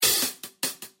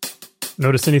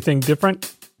Notice anything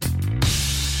different?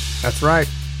 That's right,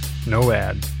 no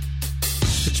ad.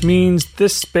 Which means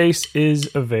this space is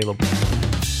available.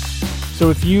 So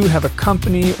if you have a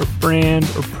company or brand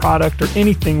or product or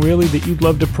anything really that you'd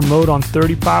love to promote on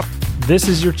 30 Pop, this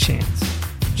is your chance.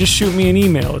 Just shoot me an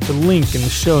email at the link in the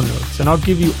show notes and I'll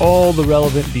give you all the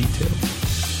relevant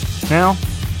details. Now,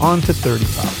 on to 30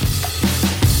 Pop.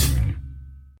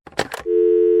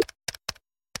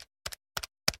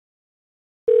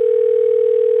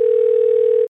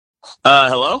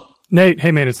 Hello? Nate,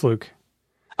 hey man, it's Luke.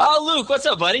 Oh, Luke, what's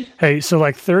up, buddy? Hey, so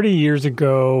like 30 years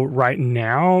ago right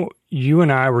now, you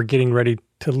and I were getting ready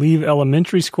to leave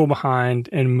elementary school behind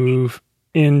and move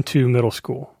into middle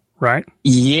school, right?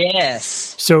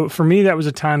 Yes. So for me, that was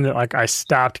a time that like I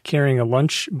stopped carrying a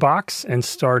lunch box and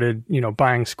started,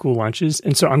 buying school lunches.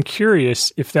 And so I'm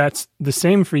curious if that's the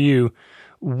same for you.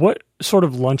 What sort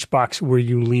of lunchbox were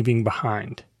you leaving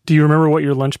behind? Do you remember what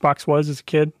your lunchbox was as a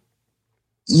kid?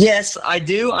 Yes, I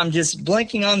do. I'm just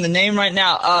blanking on the name right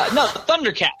now. No,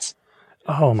 Thundercats.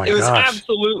 Oh my gosh. It was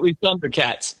absolutely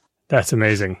Thundercats. That's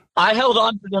amazing. I held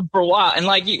on to them for a while.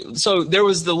 And so there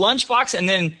was the lunchbox, and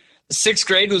then sixth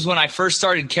grade was when I first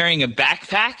started carrying a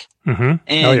backpack. Mm-hmm.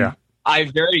 And I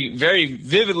very, very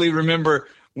vividly remember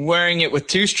wearing it with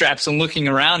two straps and looking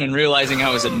around and realizing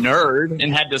I was a nerd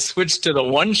and had to switch to the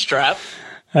one strap.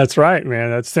 That's right, man.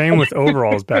 That's same with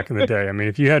overalls back in the day. I mean,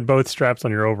 if you had both straps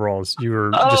on your overalls, you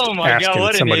were just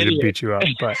asking somebody to beat you up.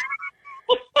 But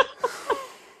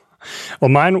well,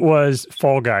 mine was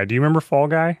Fall Guy. Do you remember Fall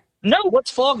Guy? No,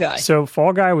 what's Fall Guy? So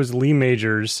Fall Guy was Lee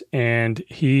Majors, and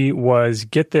he was,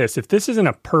 get this, if this isn't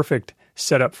a perfect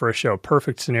setup for a show,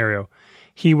 perfect scenario,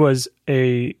 he was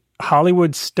a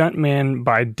Hollywood stuntman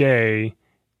by day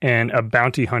and a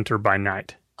bounty hunter by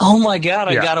night. Oh my God,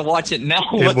 I gotta watch it now.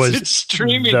 What's it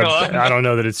streaming on? I don't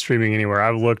know that it's streaming anywhere.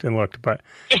 I've looked and looked, but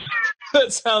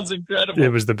that sounds incredible. It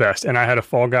was the best. And I had a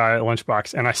Fall Guy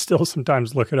lunchbox, and I still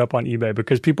sometimes look it up on eBay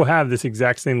because people have this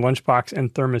exact same lunchbox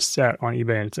and thermos set on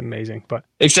eBay, and it's amazing. But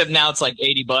except now it's like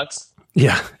 $80.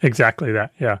 Yeah, exactly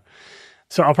that. Yeah.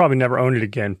 So I'll probably never own it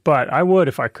again, but I would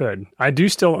if I could. I do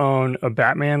still own a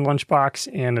Batman lunchbox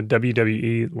and a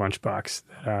WWE lunchbox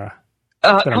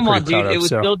that come on, dude. It was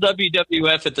still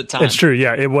WWF at the time. It's true.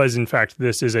 Yeah, it was. In fact,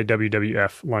 this is a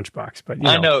WWF lunchbox. But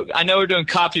I know we're doing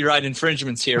copyright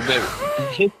infringements here, but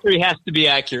history has to be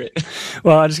accurate.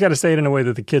 Well, I just got to say it in a way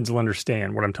that the kids will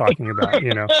understand what I'm talking about.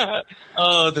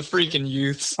 Oh, the freaking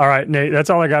youths! All right, Nate.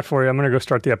 That's all I got for you. I'm going to go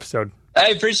start the episode. I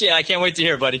appreciate it. I can't wait to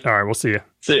hear, buddy. All right, we'll see you.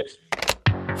 See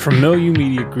you. From Milieu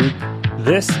Media Group,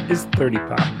 this is 30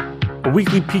 Pop, a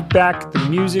weekly peek back at the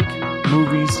music,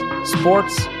 movies,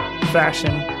 sports,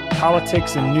 fashion,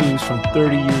 politics, and news from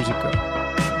 30 years ago.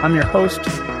 I'm your host,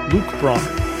 Luke Braun.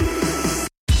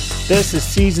 This is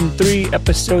Season 3,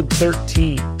 Episode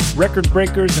 13, Record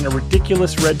Breakers and a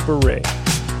Ridiculous Red Beret.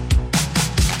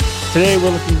 Today we're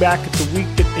looking back at the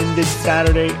week that ended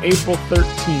Saturday, April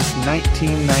 13th,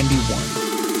 1991.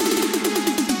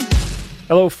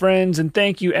 Hello, friends, and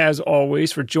thank you, as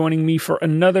always, for joining me for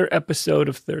another episode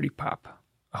of 30 Pop.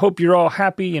 I hope you're all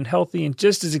happy and healthy and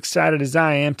just as excited as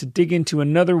I am to dig into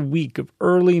another week of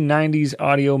early 90s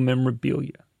audio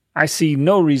memorabilia. I see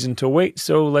no reason to wait,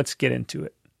 so let's get into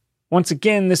it. Once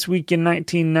again, this week in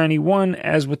 1991,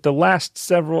 as with the last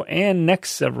several and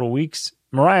next several weeks,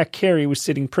 Mariah Carey was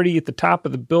sitting pretty at the top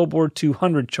of the Billboard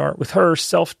 200 chart with her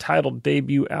self-titled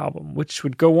debut album, which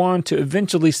would go on to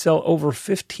eventually sell over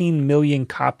 15 million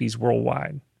copies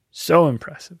worldwide. So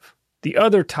impressive. The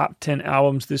other top 10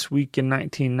 albums this week in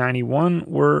 1991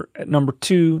 were at number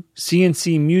 2,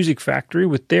 CNC Music Factory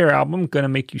with their album Gonna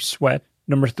Make You Sweat.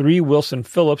 Number 3, Wilson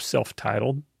Phillips,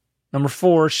 self-titled. Number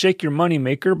 4, Shake Your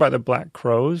Moneymaker by the Black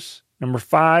Crowes. Number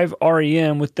 5,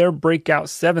 R.E.M. with their breakout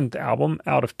 7th album,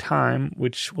 Out of Time,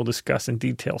 which we'll discuss in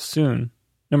detail soon.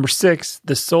 Number 6,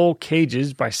 The Soul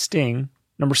Cages by Sting.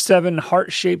 Number 7,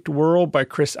 Heart-Shaped World by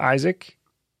Chris Isaak.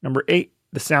 Number 8,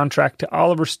 the soundtrack to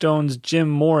Oliver Stone's Jim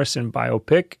Morrison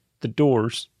biopic, The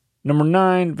Doors. Number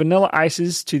 9, Vanilla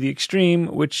Ice's To the Extreme,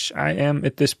 which I am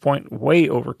at this point way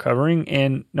over covering.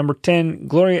 And number 10,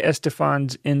 Gloria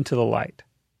Estefan's Into the Light.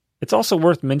 It's also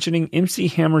worth mentioning MC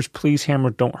Hammer's Please Hammer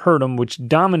Don't Hurt 'Em, which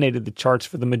dominated the charts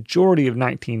for the majority of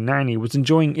 1990, was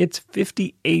enjoying its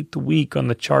 58th week on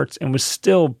the charts and was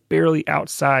still barely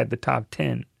outside the top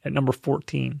 10 at number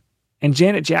 14. And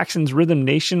Janet Jackson's Rhythm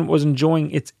Nation was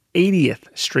enjoying its 80th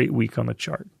straight week on the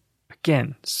chart.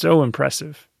 Again, so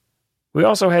impressive. We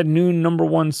also had new number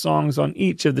 1 songs on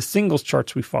each of the singles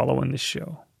charts we follow in this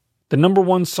show. The number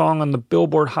one song on the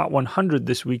Billboard Hot 100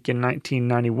 this week in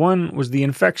 1991 was the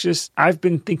infectious I've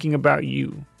Been Thinking About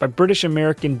You by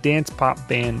British-American dance pop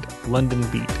band London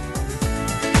Beat.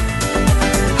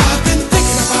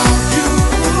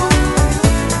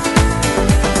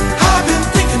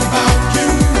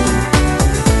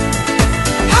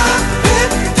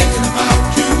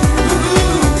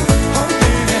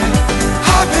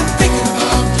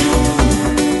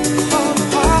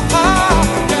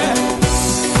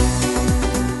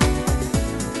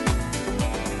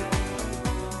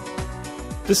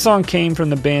 This song came from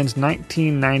the band's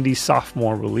 1990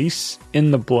 sophomore release,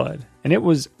 In the Blood, and it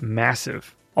was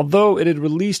massive. Although it had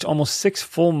released almost 6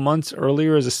 full months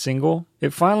earlier as a single,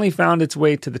 it finally found its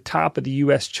way to the top of the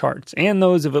US charts and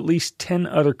those of at least 10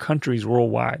 other countries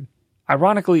worldwide.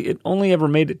 Ironically, it only ever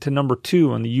made it to number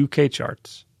 2 on the UK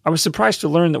charts. I was surprised to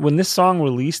learn that when this song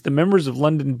released, the members of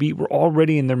London Beat were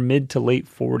already in their mid to late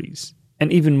 40s.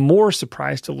 And even more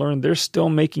surprised to learn they're still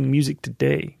making music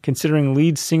today, considering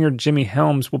lead singer Jimmy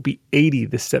Helms will be 80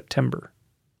 this September.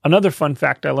 Another fun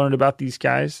fact I learned about these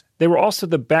guys, they were also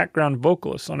the background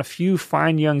vocalists on a few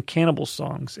Fine Young Cannibal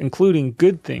songs, including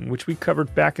Good Thing, which we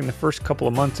covered back in the first couple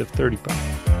of months of 30 Pop.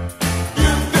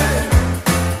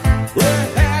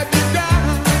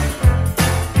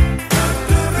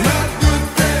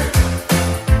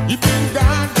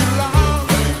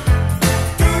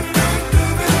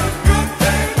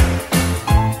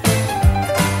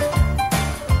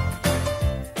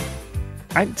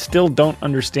 I still don't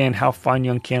understand how Fine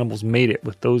Young Cannibals made it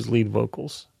with those lead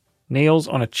vocals. Nails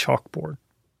on a chalkboard.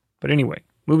 But anyway,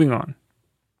 moving on.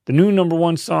 The new number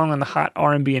one song on the Hot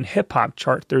R&B and Hip Hop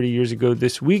chart 30 years ago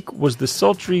this week was the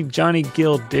sultry Johnny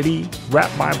Gill ditty, Wrap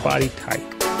My Body Tight.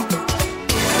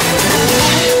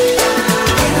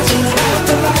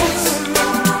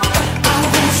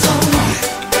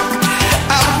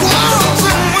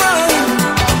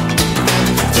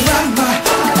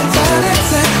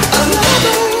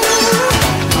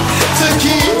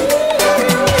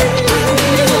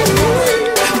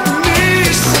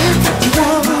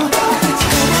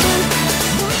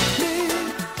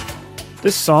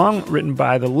 This song, written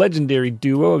by the legendary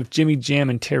duo of Jimmy Jam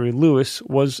and Terry Lewis,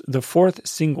 was the fourth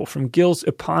single from Gill's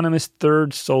eponymous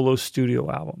third solo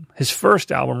studio album, his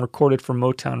first album recorded for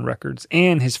Motown Records,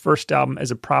 and his first album as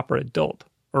a proper adult,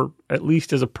 or at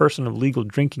least as a person of legal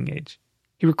drinking age.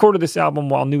 He recorded this album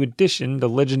while New Edition, the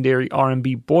legendary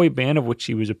R&B boy band of which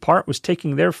he was a part, was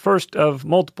taking their first of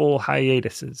multiple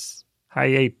hiatuses.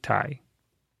 Their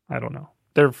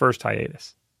first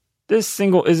hiatus. This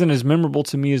single isn't as memorable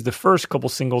to me as the first couple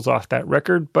singles off that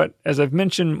record, but as I've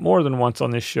mentioned more than once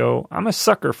on this show, I'm a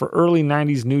sucker for early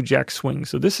 90s New Jack Swing,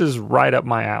 so this is right up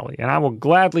my alley, and I will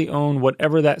gladly own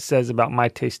whatever that says about my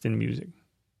taste in music.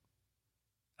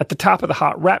 At the top of the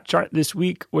Hot Rap chart this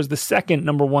week was the second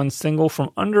number one single from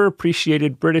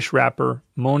underappreciated British rapper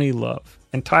Monie Love,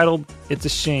 entitled It's a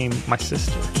Shame, My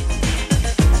Sister.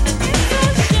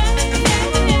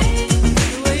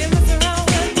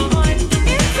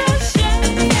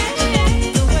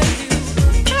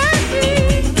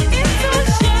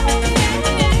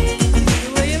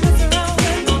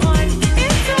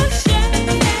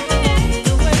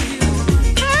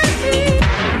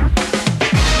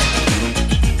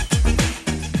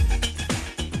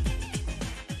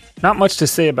 Not much to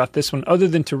say about this one other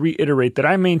than to reiterate that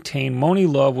I maintain Monie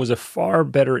Love was a far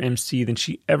better MC than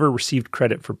she ever received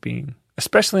credit for being,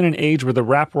 especially in an age where the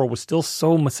rap world was still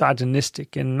so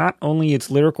misogynistic in not only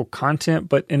its lyrical content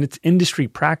but in its industry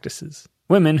practices.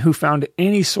 Women who found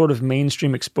any sort of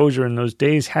mainstream exposure in those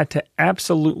days had to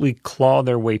absolutely claw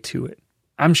their way to it.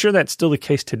 I'm sure that's still the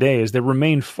case today, as there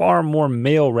remain far more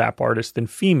male rap artists than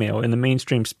female in the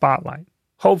mainstream spotlight.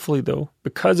 Hopefully, though,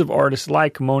 because of artists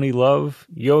like Monie Love,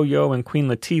 Yo-Yo, and Queen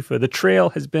Latifah, the trail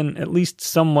has been at least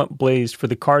somewhat blazed for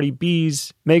the Cardi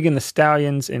B's, Megan Thee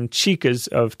Stallions, and Chicas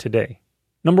of today.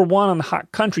 Number one on the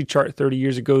Hot Country chart 30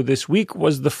 years ago this week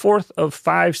was the fourth of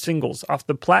 5 singles off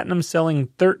the platinum-selling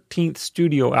 13th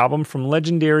studio album from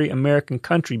legendary American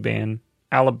country band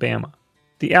Alabama.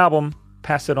 The album,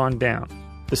 Pass It On Down.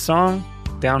 The song,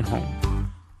 Down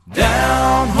Home.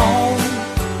 Down home,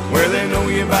 where they know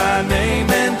you by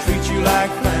name and treat you like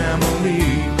family.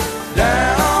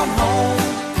 Down home,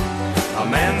 a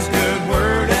man's good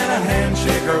word and a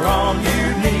handshake are all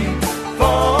you need.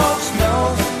 Folks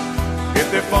know if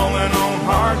they're falling on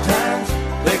hard times,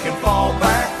 they can fall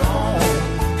back on.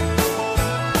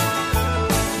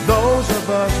 Those of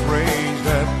us raised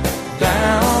up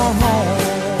down home.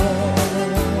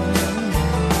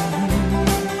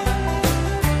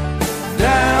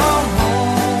 Down home.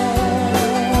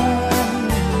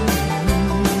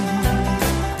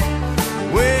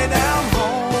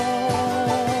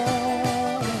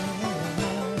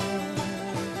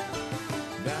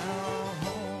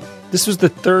 This was the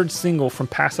third single from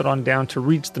Pass It On Down to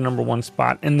reach the number 1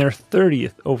 spot and their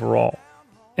 30th overall.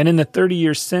 And in the 30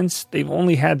 years since, they've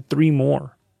only had 3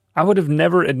 more. I would have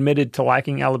never admitted to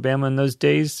liking Alabama in those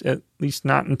days, at least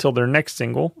not until their next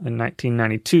single in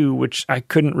 1992, which I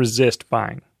couldn't resist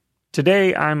buying.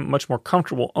 Today, I'm much more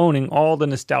comfortable owning all the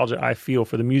nostalgia I feel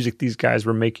for the music these guys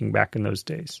were making back in those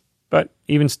days. But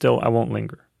even still, I won't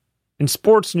linger. In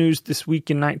sports news this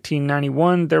week in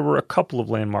 1991, there were a couple of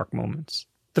landmark moments.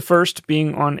 The first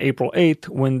being on April 8th,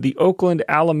 when the Oakland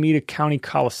Alameda County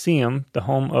Coliseum, the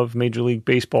home of Major League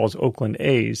Baseball's Oakland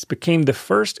A's, became the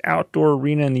first outdoor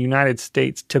arena in the United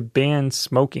States to ban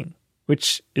smoking,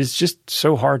 which is just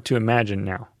so hard to imagine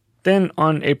now. Then,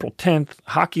 on April 10th,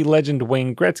 hockey legend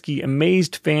Wayne Gretzky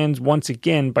amazed fans once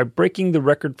again by breaking the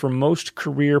record for most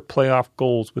career playoff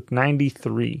goals with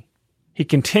 93. He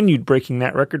continued breaking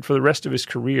that record for the rest of his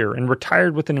career and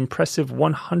retired with an impressive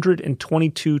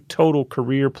 122 total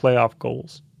career playoff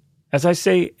goals. As I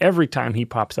say every time he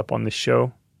pops up on this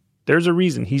show, there's a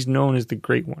reason he's known as the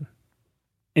Great One.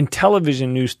 In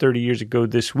television news 30 years ago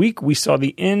this week, we saw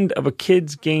the end of a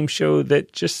kids' game show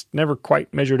that just never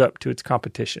quite measured up to its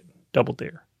competition, Double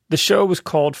Dare. The show was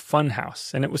called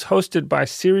Funhouse, and it was hosted by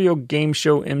serial game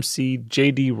show MC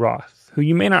J.D. Roth, who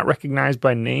you may not recognize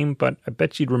by name, but I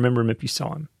bet you'd remember him if you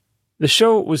saw him. The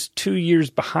show was 2 years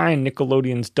behind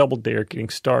Nickelodeon's Double Dare getting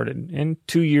started, and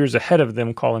 2 years ahead of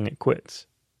them calling it quits.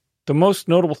 The most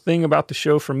notable thing about the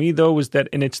show for me, though, was that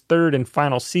in its third and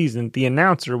final season, the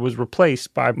announcer was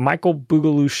replaced by Michael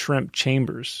Boogaloo Shrimp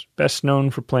Chambers, best known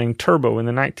for playing Turbo in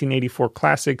the 1984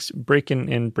 classics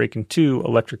Breakin' and Breakin' 2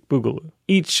 Electric Boogaloo,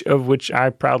 each of which I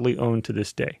proudly own to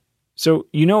this day. So,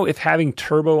 if having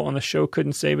Turbo on the show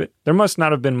couldn't save it, there must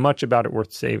not have been much about it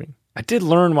worth saving. I did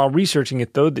learn while researching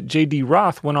it, though, that J.D.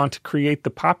 Roth went on to create the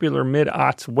popular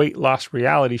mid-aughts weight loss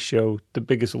reality show The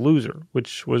Biggest Loser,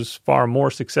 which was far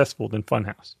more successful than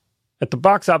Funhouse. At the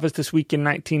box office this week in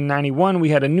 1991, we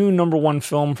had a new number 1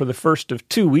 film for the first of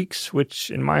 2 weeks, which,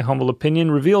 in my humble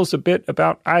opinion, reveals a bit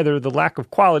about either the lack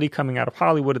of quality coming out of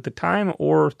Hollywood at the time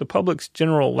or the public's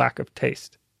general lack of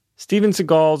taste. Steven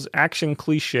Seagal's action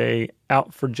cliché,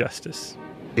 Out for Justice.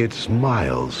 It's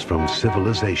miles from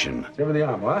civilization,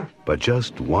 but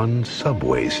just one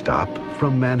subway stop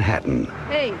from Manhattan.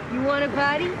 Hey, you want a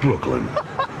party? Brooklyn.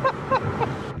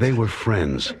 They were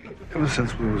friends. Ever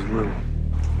since we was little.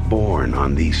 Born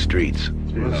on these streets.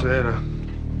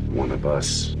 One of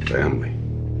us, family.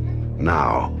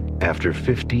 Now, after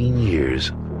 15 years,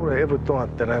 Who would have ever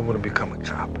thought that I would have become a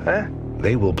cop, huh?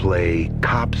 they will play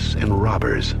cops and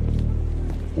robbers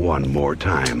one more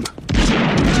time.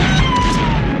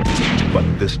 But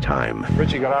this time,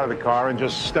 Richie got out of the car and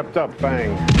just stepped up,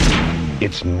 bang.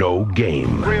 it's no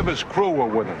game. 3 of his crew were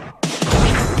with him.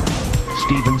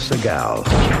 Steven Seagal,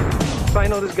 I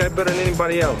know this guy better than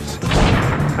anybody else.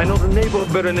 I know the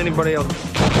neighborhood better than anybody else.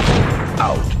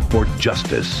 Out for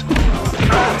justice.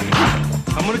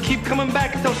 I'm gonna keep coming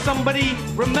back until somebody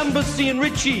remembers seeing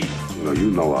Richie. You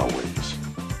know our ways.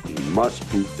 He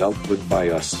must be dealt with by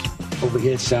us. Over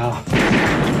here, Sal.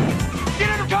 Get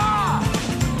in the car!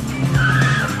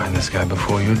 Find this guy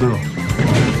before you do.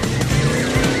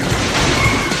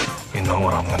 You know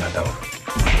what I'm gonna do.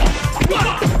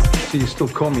 See, you still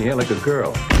call me here like a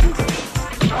girl.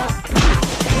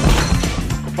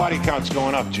 The body count's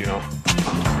going up, Gino.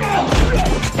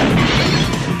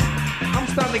 I'm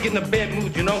starting to get in a bad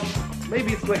mood,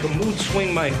 Maybe it's like a mood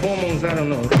swing, my hormones, I don't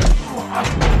know.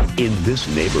 In this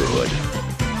neighborhood,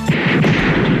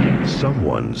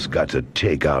 someone's got to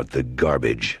take out the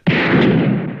garbage.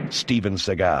 Steven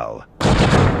Seagal,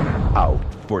 Out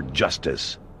for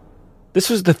Justice. This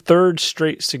was the third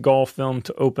straight Seagal film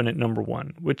to open at number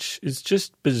 1, which is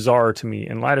just bizarre to me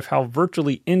in light of how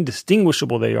virtually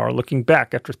indistinguishable they are looking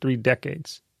back after 3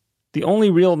 decades. The only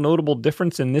real notable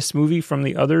difference in this movie from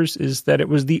the others is that it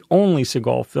was the only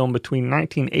Seagal film between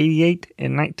 1988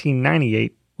 and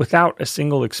 1998 without a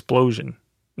single explosion.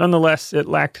 Nonetheless, it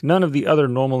lacked none of the other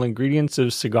normal ingredients of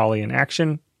Seagalian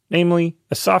action, namely,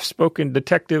 a soft-spoken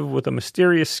detective with a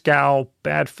mysterious scowl,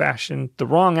 bad fashion, the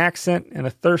wrong accent, and a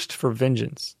thirst for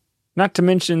vengeance. Not to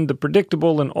mention the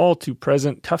predictable and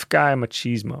all-too-present tough guy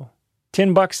machismo.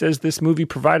 $10 says this movie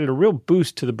provided a real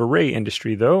boost to the beret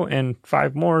industry, though, and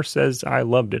 5 more says I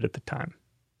loved it at the time.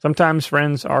 Sometimes,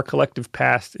 friends, our collective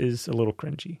past is a little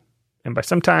cringy. And by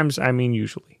sometimes, I mean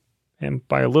usually. And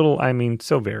by a little, I mean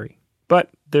so very. But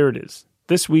there it is,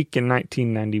 this week in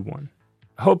 1991.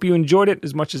 I hope you enjoyed it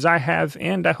as much as I have,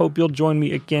 and I hope you'll join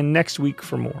me again next week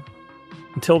for more.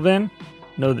 Until then,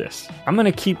 know this. I'm going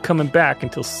to keep coming back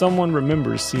until someone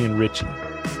remembers seeing Richie.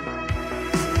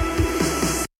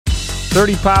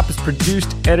 30 Pop is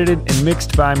produced, edited, and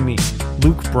mixed by me,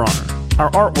 Luke Bronner. Our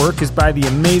artwork is by the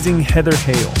amazing Heather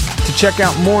Hale. To check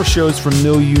out more shows from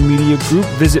Milieu Media Group,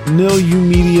 visit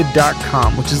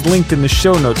milieumedia.com, which is linked in the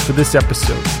show notes for this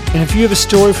episode. And if you have a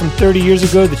story from 30 years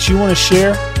ago that you want to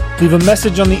share, leave a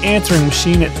message on the answering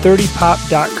machine at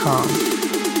 30pop.com.